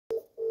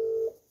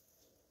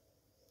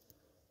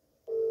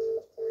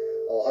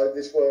know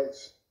this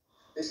works.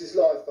 This is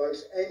live,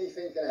 folks.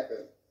 Anything can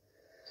happen.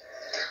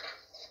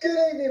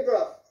 Good evening,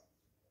 Brough.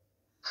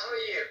 How are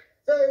you?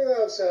 Very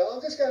well, sir.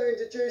 I'm just going to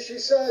introduce you,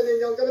 sir, and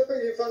then I'm going to put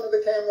you in front of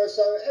the camera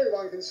so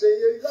everyone can see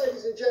you.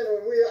 Ladies and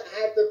gentlemen, we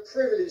have the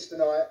privilege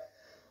tonight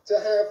to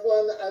have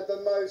one of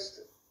the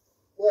most,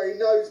 well, he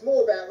knows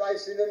more about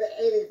racing than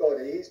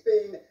anybody. He's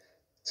been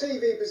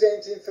TV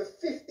presenting for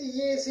 50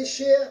 years this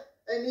year,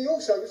 and he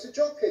also was a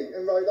jockey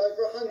and rode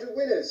over 100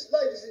 winners.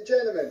 Ladies and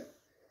gentlemen,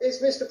 it's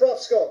Mr. Brough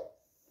Scott.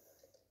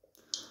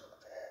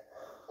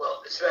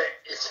 Well, it's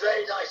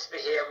very nice to be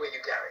here with you,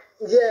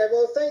 Gary. Yeah,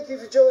 well, thank you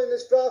for joining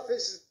us, Brough.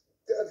 It's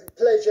a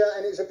pleasure,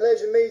 and it's a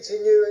pleasure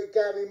meeting you at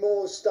Gary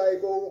Moore's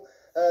stable.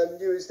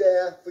 You was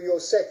there for your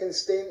second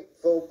stint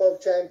for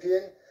Bob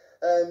Champion.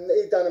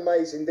 He done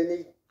amazing, didn't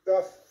he,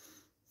 Brough?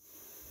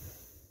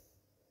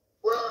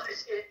 Well,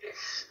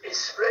 it's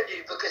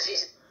splendid because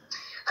he's,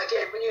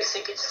 again, when you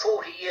think it's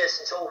 40 years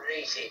since Old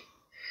and Easy,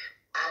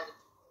 and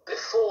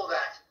before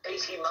that,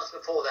 18 months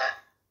before that,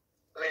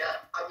 I mean,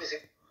 I was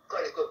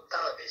quite a good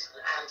pal of his,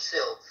 and am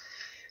still.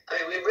 I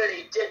mean, we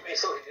really thought he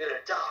was going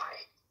to die.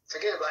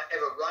 Forget about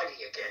ever riding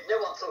again. No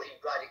one thought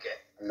he'd ride again.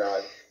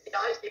 No.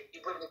 I think he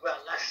won the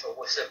Grand National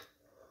was a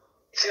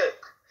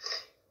joke.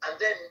 And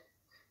then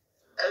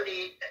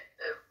only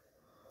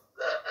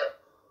a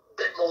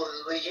bit more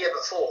than the year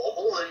before,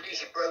 All the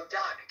Easy broke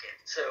down again.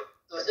 So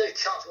there was no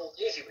chance of All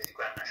the Easy with the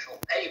Grand National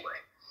anyway.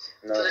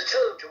 No. For the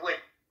two of them to win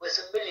was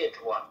 1,000,000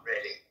 to 1,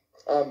 really.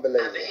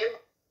 Unbelievable. And for him,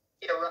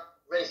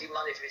 raising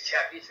money for his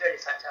charity is very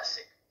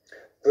fantastic.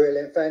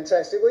 Brilliant,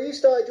 fantastic. Well, you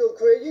started your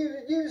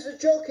career, you was a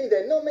jockey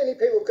then. Not many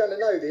people are going to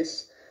know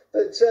this,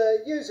 but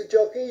you was a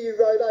jockey, you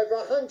rode over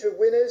 100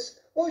 winners.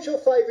 What was your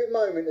favourite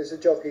moment as a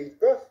jockey,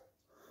 Brough?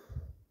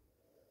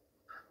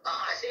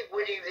 I think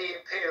winning the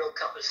Imperial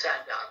Cup at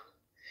Sandown,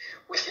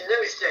 which in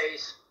those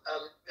days,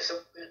 was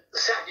the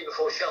Saturday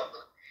before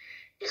Cheltenham,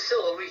 is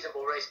still a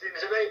reasonable race, but it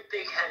was a very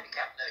big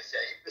handicap in those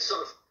days. It was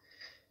sort of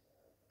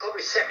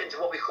probably second to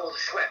what we call the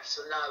Schweppes,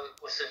 and now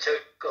it was the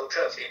Gold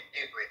Trophy in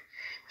Newbury.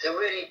 It was a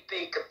really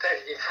big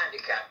competitive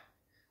handicap,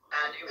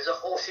 and it was a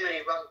horse who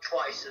only run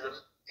twice, and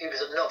he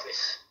was a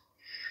novice.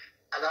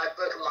 And I'd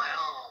broken my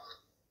arm,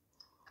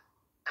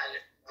 and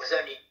it was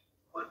only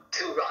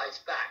 2 rides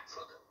back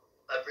from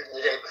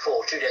the day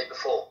before, 2 days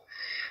before.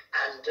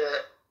 And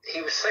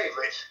he was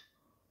favourite.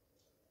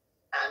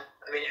 And,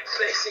 I mean,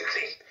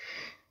 basically,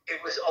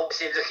 it was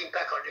obviously, looking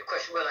back on it, a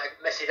question whether I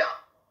messed it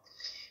up.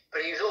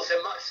 But he was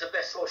also much the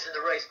best horse in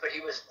the race, but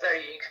he was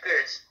very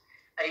inexperienced.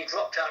 And he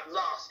dropped out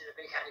last in a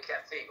big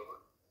handicap field.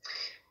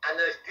 And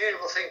the most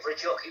beautiful thing for a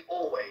jockey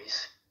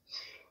always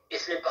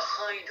is that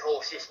behind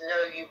horses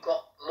know you've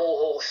got more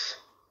horse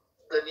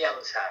than the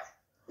others have.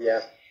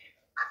 Yeah.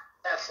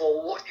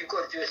 Therefore, what you've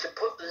got to do is to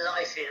put the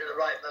knife in at the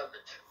right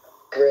moment.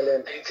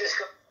 Brilliant. And you just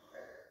got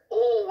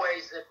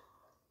always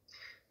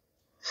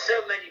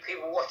so many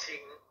people watching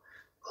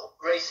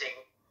racing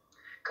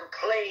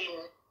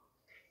complain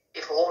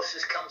if a horse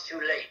has come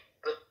too late,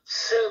 but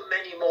so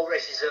many more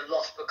races are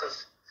lost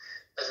because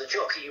as a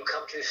jockey you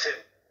come too soon.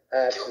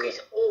 Absolutely.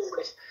 Jockeys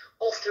always,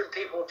 often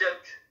people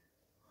don't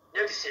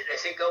notice it. They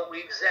think, oh,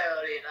 we was there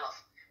early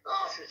enough.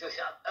 Afterwards,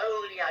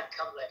 only I'd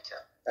come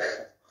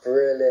later.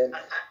 Brilliant.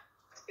 And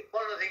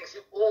one of the things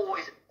you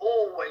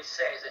always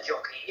say as a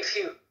jockey, if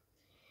you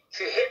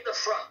hit the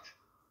front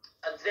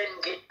and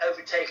then get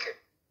overtaken,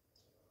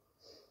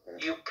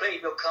 you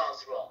played your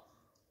cards wrong.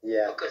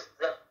 Yeah. Because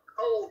the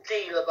whole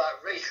deal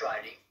about race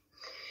riding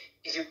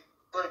is you've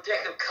got a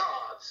deck of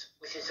cards,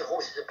 which is the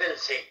horse's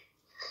ability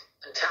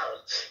and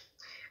talents,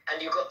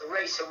 and you've got the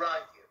race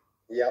around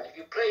you. Yeah. If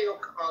you play your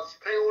cards,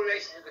 play all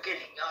races at the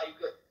beginning, you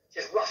could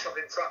just rush up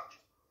in front.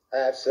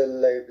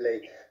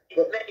 Absolutely.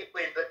 It may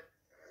win, but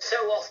so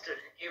often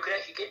you can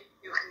actually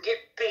get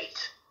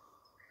beat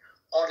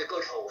on a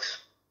good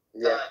horse.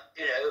 Yeah.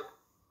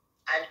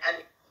 And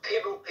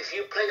people, if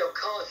you play your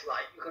cards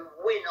right, you can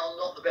win on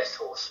not the best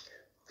horse.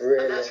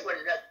 Brilliant. And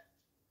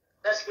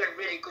that's when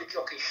really good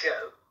jockeys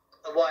show,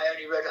 and why I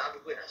only rode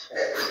 100 winners.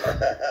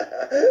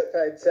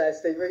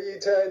 Fantastic. Well, you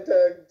turned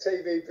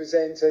TV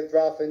presenter,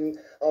 Brough, and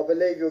I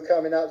believe you're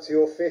coming up to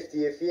your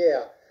 50th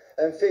year.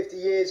 And 50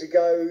 years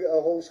ago,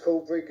 a horse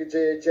called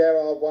Brigadier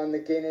Gerard won the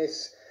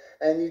Guinness,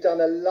 and you done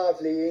a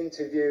lovely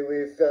interview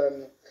with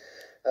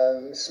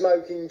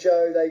Smoking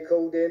Joe, they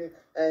called him.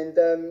 And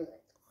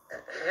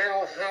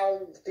how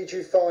did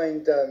you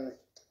find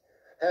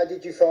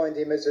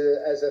him as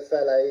a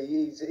fella?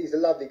 He's a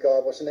lovely guy,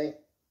 wasn't he?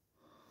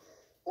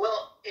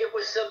 Well, it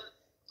was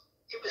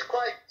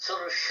quite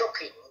sort of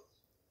shocking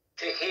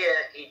to hear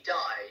he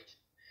died.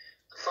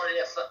 Funny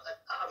enough,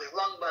 I was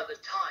rung by the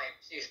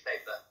Times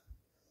newspaper,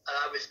 and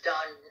I was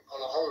down on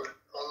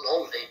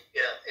holiday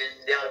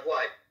in the Isle of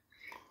Wight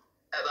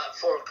about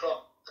 4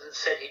 o'clock, and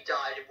said he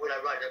died, and would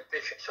I write a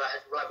obituary? So I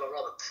had to write one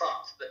rather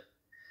fast. But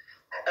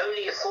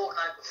only a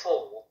fortnight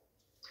before,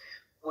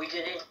 we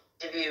did an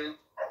interview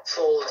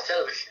for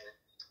television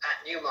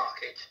at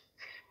Newmarket,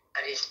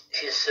 and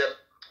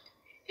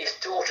his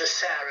daughter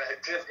Sarah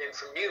had driven him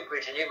from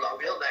Newbury to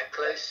Newmarket. Not that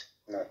close.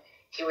 No.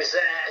 he was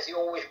there as he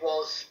always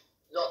was,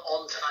 not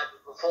on time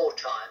but before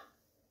time.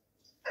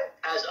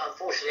 As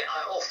unfortunately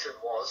I often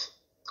was,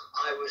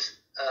 I was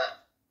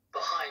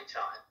behind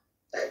time.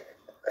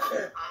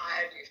 I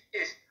had an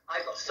excuse.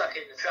 I got stuck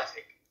in the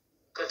traffic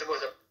because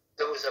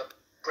there was a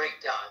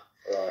breakdown.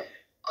 Right.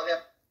 I mean,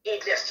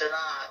 he'd left an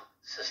hour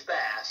to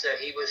spare, so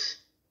he was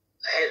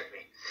ahead of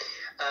me.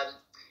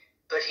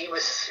 But he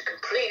was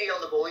completely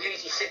on the ball. He's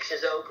 86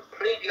 years old,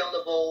 completely on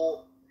the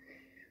ball.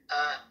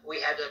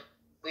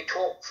 We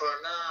talked for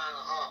an hour and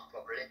a half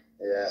probably.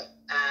 Yeah.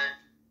 And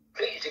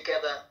completely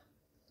together.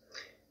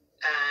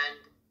 And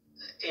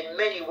in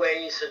many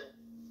ways, and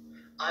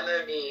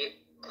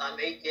I'm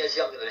 8 years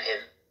younger than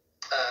him,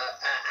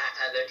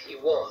 and that he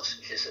was,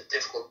 which is a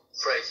difficult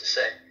phrase to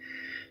say.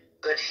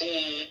 But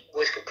he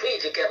was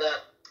completely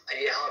together, and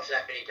he had a heart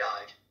attack, and he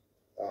died.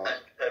 Oh.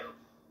 And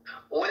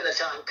when the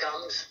time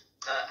comes,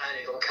 and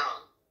it'll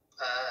come,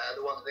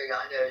 the one thing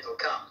I know it'll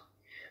come,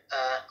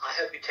 I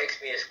hope it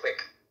takes me as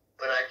quick,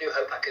 but I do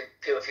hope I can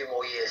do a few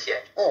more years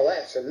yet. Oh,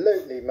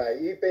 absolutely,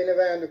 mate. You've been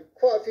around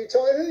quite a few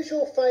times. Who's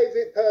your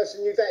favourite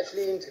person you've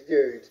actually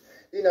interviewed?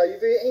 You know,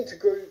 you've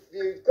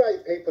interviewed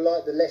great people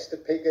like the Lester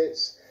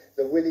Pigotts,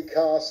 the Willie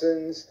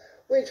Carsons.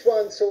 Which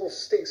one sort of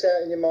sticks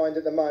out in your mind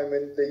at the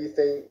moment that you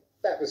think,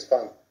 that was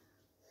fun?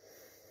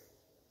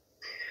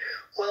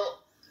 Well,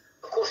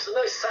 of course, the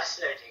most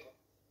fascinating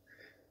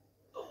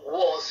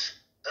was,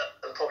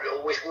 and probably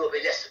always will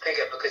be, Lester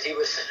Pigott, because he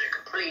was such a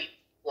complete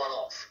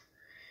one-off.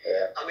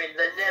 Yeah. I mean,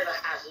 there never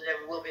has and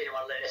never will be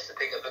anyone like Lester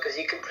Pigott, because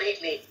he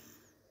completely,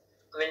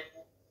 I mean,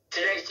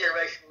 today's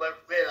generation won't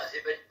realise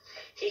it, but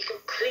he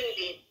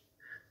completely,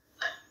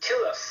 to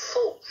a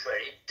fault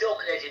really,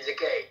 dominated the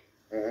game.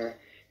 Mm-hmm.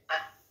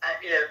 And,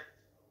 you know,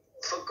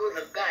 for good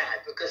and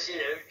bad, because, you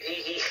know,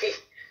 he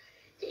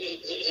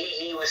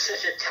was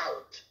such a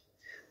talent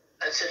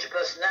and such a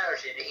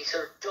personality that he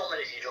sort of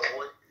dominated it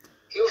all. And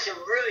he also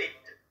ruined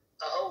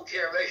a whole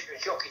generation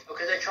of jockeys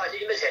because they tried to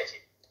imitate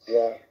him.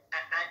 Right.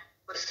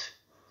 And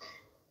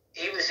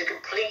he was a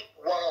complete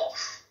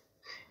one-off.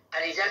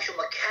 And his actual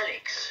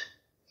mechanics,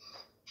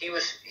 he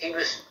was in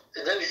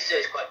those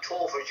days quite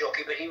tall for a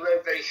jockey, but he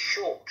rode very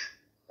short.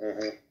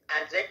 Mm-hmm.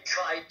 And they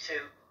tried to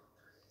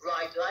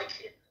ride like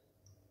him.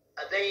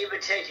 And they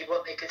imitated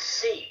what they could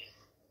see.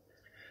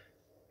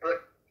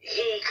 But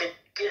he could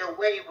get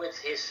away with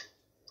his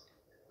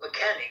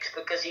mechanics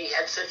because he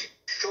had such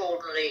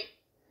extraordinary,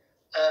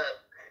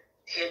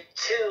 he had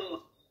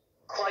two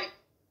quite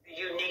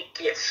unique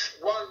gifts.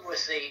 One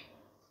was the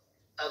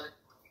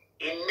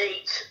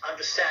innate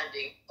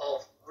understanding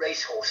of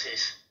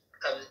racehorses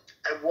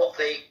and what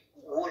they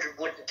would and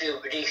wouldn't do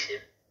beneath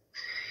him.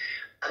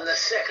 And the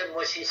second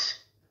was his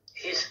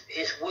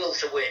will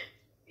to win.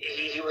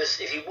 He was,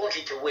 if he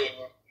wanted to win,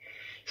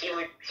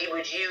 he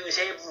would use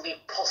every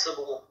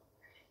possible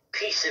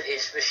piece of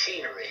his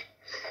machinery,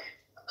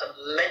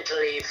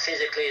 mentally,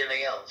 physically,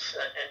 anything else.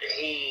 And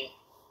he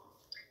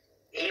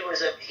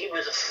was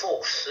a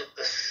force that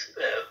was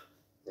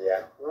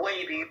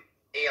way beyond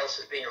anything else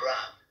has been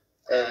around.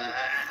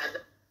 And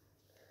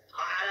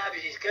I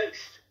was his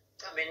ghost.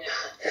 I mean,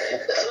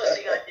 the first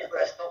thing I did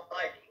when I stopped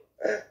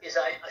riding is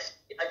I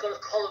got a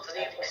column for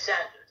the Evening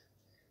Standard,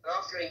 and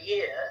after a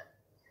year,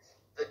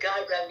 the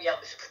guy rang me up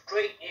with some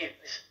great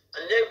news,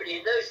 and nobody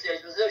in those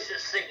days was no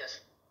such thing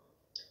as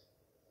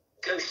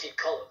ghosted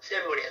columns.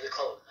 Everybody has a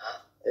column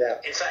now. Yeah.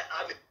 In fact,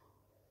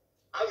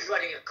 I was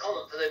writing a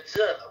column for the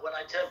Observer when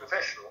I turned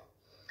professional,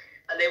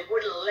 and they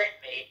wouldn't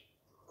let me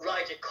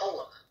write a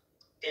column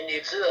in the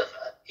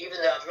Observer, even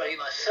though I was writing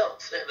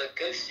myself. They were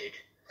ghosted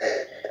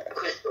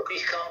because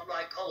bookies can't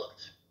write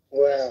columns.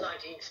 Wow. That's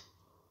 19.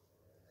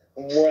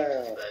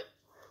 Wow.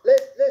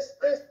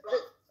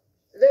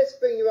 Let's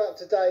bring you up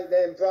to date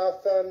then,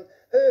 Brough.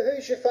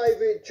 Who's your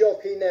favourite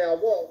jockey now?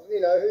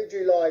 Who do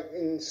you like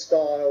in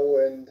style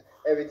and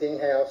everything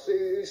else?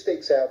 Who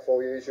sticks out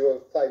for you as your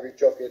favourite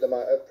jockey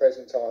at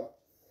present time?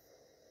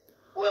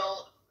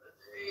 Well,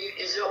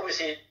 it's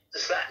obviously the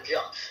Flat and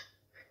Jumps.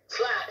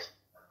 Flat,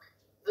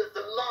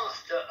 the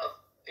master of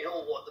it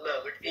all at the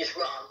moment is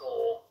run,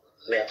 or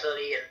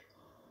mentally and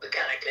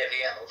mechanically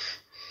everything else.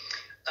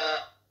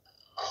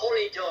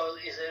 Holly Doyle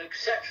is an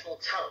exceptional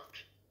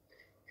talent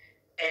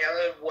in her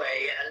own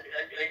way and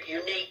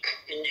unique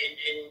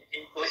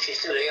in what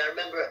she's doing. I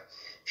remember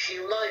she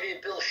reminded me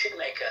of Bill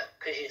Shoemaker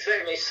because she's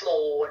very, very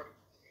small and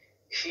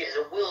she has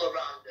a will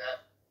around her,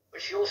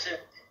 but she's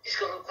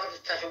got quite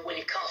a touch of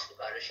Willie Carson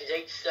about her. She's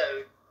 8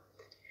 stone.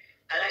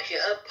 And actually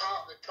her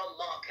partner, Tom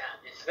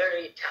Marquand, is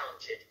very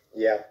talented.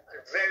 Yeah.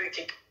 And very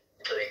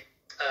technically.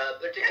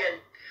 But again,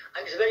 I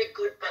think it's a very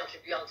good bunch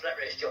of young flat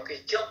race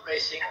jockeys. Jump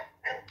racing,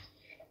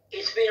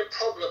 it's been a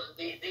problem.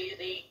 The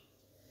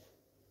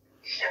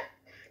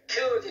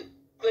two of the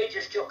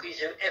greatest jockeys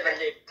who've ever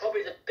lived,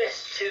 probably the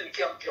best two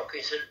jump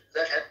jockeys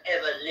that have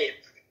ever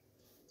lived,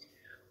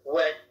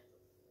 were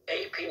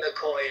A.P.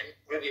 McCoy and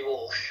Ruby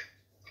Walsh.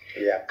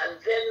 Yeah. And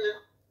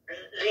them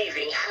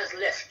leaving has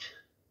left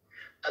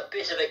a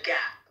bit of a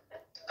gap.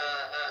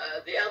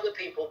 The other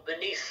people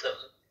beneath them,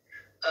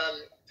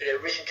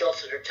 Richard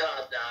Johnson's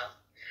retired now,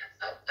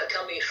 are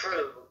coming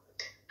through,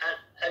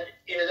 and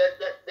you know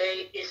that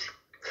it's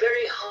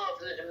very hard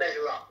for them to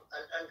measure up,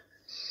 and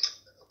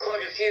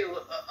quite a few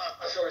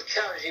are sort of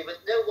challenging, but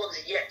no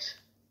one's yet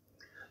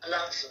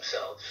announced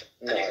themselves.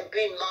 No. And if you've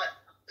been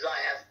as I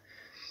have,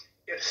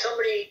 if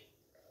somebody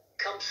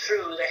comes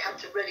through, they have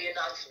to really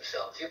announce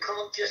themselves. You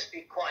can't just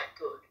be quite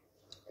good.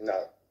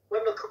 No.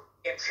 When McCoy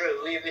came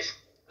through, he was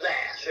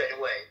there straight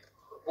away.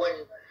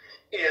 When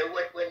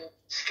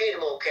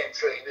Skinnermore came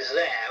through, he was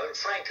there. When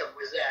Frankham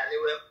was there, they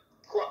were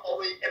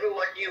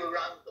everyone knew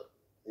around them.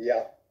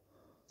 Yeah.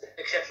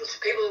 Exceptional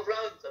people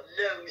around them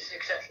knows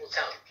exceptional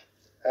talent.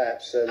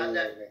 Absolutely. And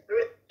there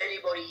isn't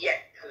anybody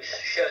yet who's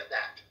shown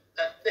that.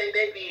 They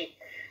may be,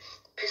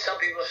 some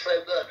people are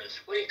slow burners.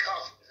 Willie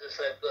Carson is a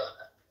slow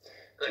burner.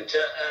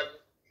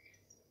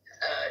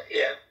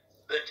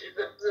 But,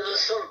 but the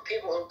sort of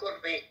people who've got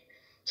to be,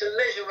 to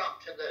measure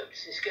up to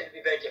those is going to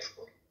be very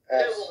difficult. No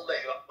one will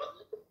measure up, but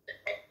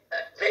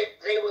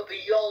they were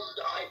beyond,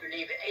 I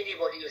believe,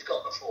 anybody who's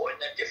gone before in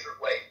that different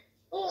way.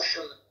 Walsh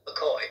and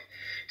McCoy,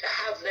 to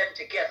have them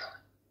together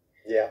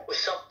was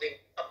something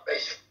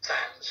race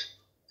fans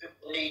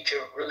need to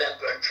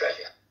remember and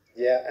treasure.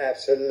 Yeah,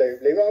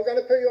 absolutely. Well, I'm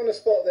going to put you on the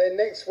spot there.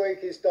 Next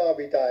week is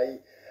Derby Day.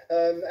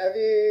 Have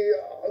you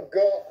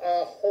got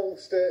a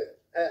horse that,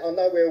 I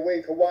know we're a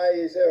week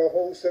away, is there a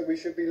horse that we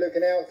should be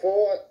looking out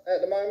for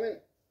at the moment?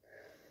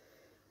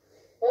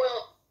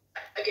 Well,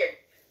 again,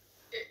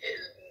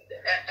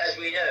 as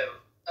we know,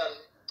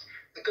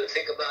 the good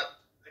thing about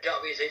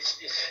Derby is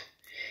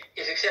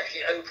it's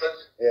exceptionally open.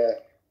 Yeah.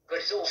 But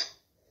it's also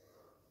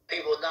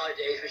people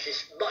nowadays, which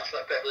is much,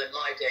 much better than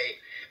my day,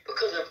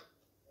 because of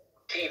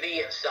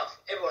TV and stuff,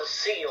 everyone's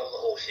seen all the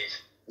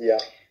horses. Yeah.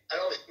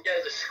 And obviously you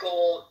know the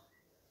score.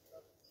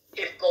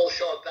 If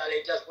Bolshoi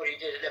Ballet does what he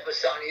did at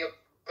Lepasani, he'll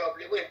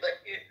probably win.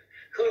 But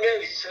who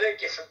knows? It's a very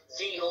different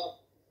zeal.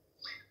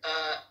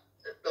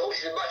 The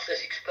horses are much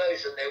less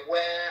exposed than they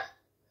were.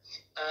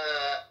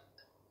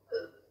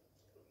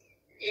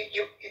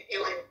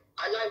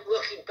 I like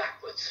working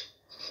backwards.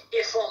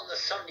 If on the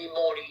Sunday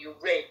morning you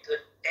read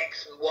that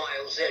X and Y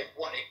or Z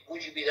won it,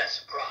 would you be that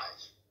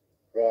surprised?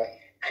 Right.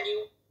 And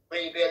you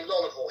really be a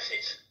lot of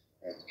horses.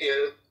 Mm. You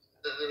know,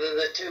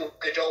 the two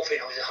Godolphin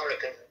horses,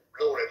 Hurricane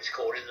Laura was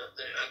called,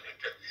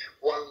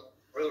 one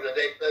ruler,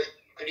 they both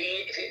could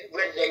if you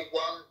read they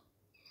won.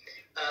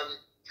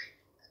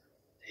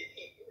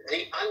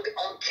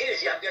 On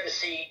Tuesday I'm going to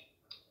see,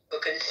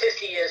 because it's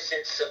 50 years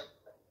since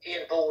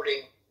Ian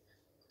Balding,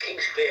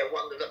 Kingsclear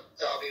won the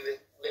Derby with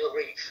Mill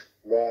Reef.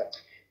 Right.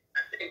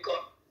 And they've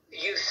got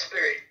youth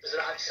spirit as an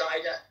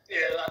outsider.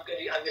 You know,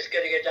 I'm just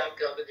going to go down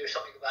because I'm going to do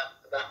something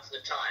about for the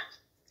Times.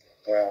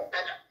 Wow.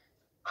 And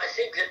I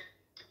think that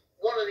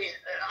one of these,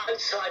 an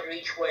outsider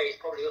each way is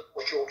probably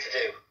what you ought to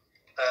do.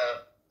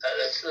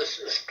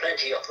 There's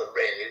plenty of them,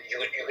 really, you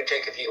can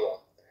take a view on.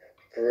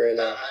 Really?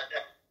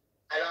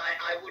 And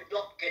I would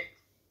not get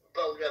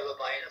bowled over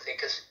by anything,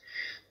 because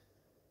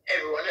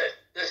everyone knows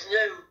there's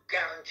no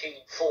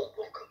guaranteed form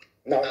book.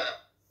 No.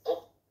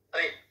 I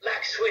mean,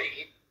 Max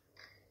Swinney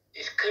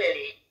is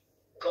clearly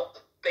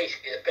got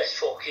basically the best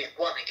form. He's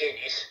won a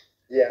Guinness.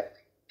 Yeah.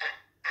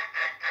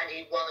 And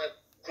he won a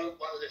Group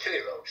 1 of the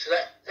 2-year-olds. So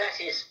that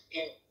is,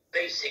 in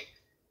basic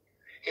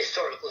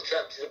historical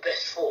terms, the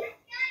best form.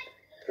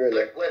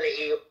 Really? But whether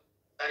he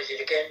manages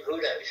it again, who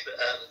knows? But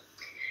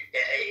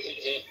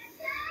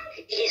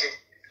he's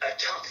a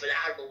tough and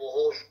admirable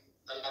horse,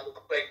 and I'm a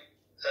great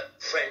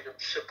friend and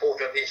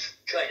supporter of his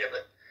trainer,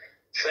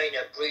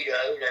 breeder,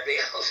 and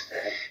everything else.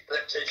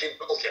 But Jim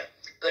Bolger.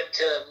 But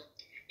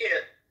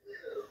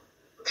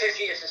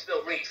 50 years since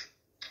Mill Reef.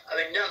 I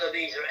mean, none of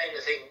these are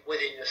anything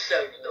within the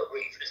stone of Mill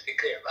Reef. Let's be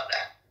clear about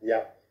that.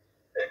 Yeah.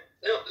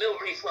 Mill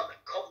Reef won the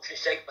Coventry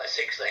Stake by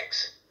 6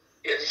 lengths.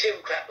 The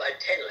Gimcraft by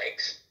 10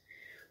 lengths.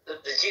 The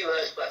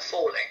Dewhurst by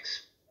 4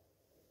 lengths.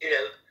 And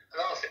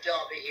after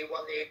Derby, he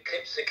won the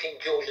Eclipse of King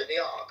George of the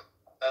Ark.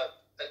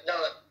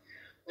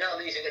 None of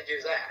these are going to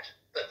do that.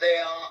 But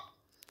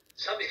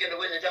somebody's going to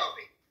win the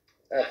Derby.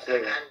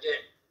 Absolutely. And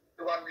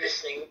everyone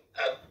listening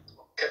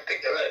can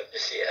pick their own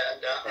this year.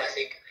 And I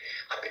think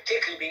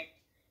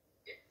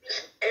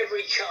there's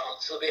every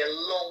chance there'll be a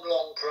long,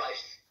 long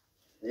price.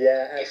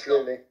 Yeah,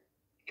 absolutely.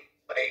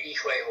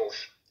 Each way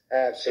horse.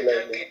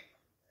 Absolutely.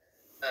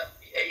 So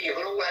you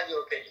can all have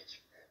your opinions.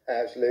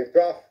 Absolutely.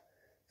 Brough,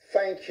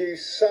 thank you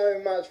so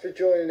much for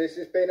joining us.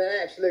 It's been an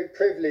absolute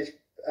privilege,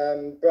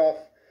 Brough.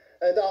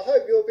 And I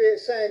hope you'll be at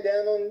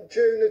Sandown on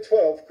June the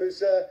 12th, because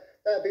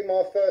that'll be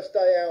my first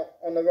day out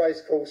on the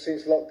race course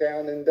since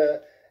lockdown, and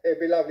it'd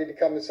be lovely to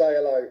come and say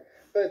hello.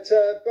 But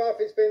Brough,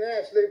 it's been an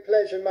absolute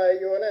pleasure, mate.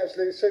 You're an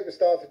absolute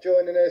superstar for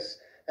joining us,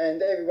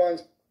 and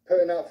everyone's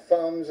putting up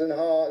thumbs and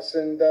hearts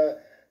and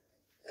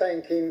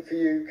thanking for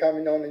you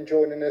coming on and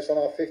joining us on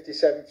our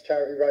 57th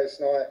Charity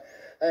Racenight.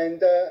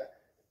 And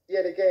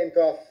yet again,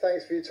 Brough,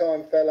 thanks for your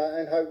time, fella,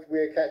 and hope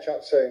we'll catch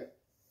up soon.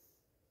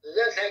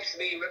 No thanks to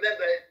me.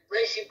 Remember,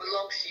 racing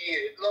belongs to you.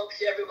 It belongs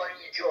to everyone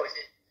who enjoys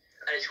it.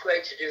 And it's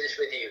great to do this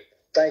with you.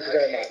 Thank you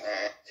very much.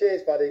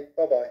 Cheers, buddy.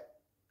 Bye-bye.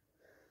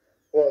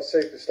 What a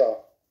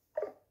superstar.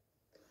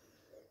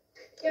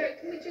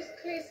 Can we just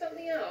clear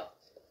something up?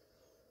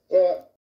 Right.